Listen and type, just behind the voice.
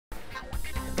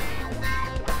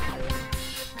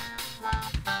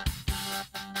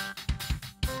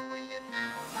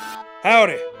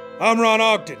Howdy, I'm Ron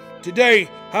Ogden. Today,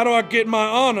 how do I get my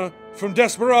honor from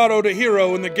Desperado to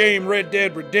hero in the game Red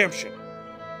Dead Redemption?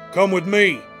 Come with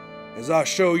me as I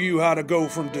show you how to go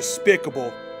from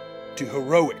despicable to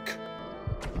heroic.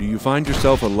 Do you find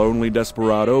yourself a lonely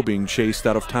desperado being chased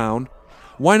out of town?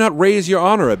 Why not raise your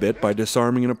honor a bit by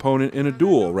disarming an opponent in a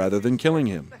duel rather than killing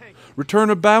him?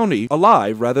 Return a bounty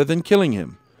alive rather than killing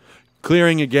him?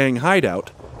 Clearing a gang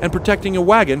hideout and protecting a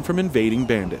wagon from invading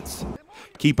bandits?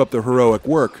 Keep up the heroic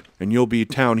work and you'll be a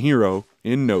town hero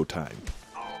in no time.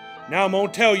 Now I'm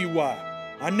gonna tell you why.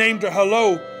 I named her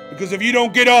Hello because if you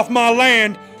don't get off my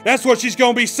land, that's what she's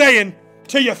gonna be saying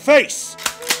to your face.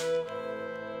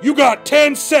 You got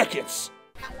 10 seconds.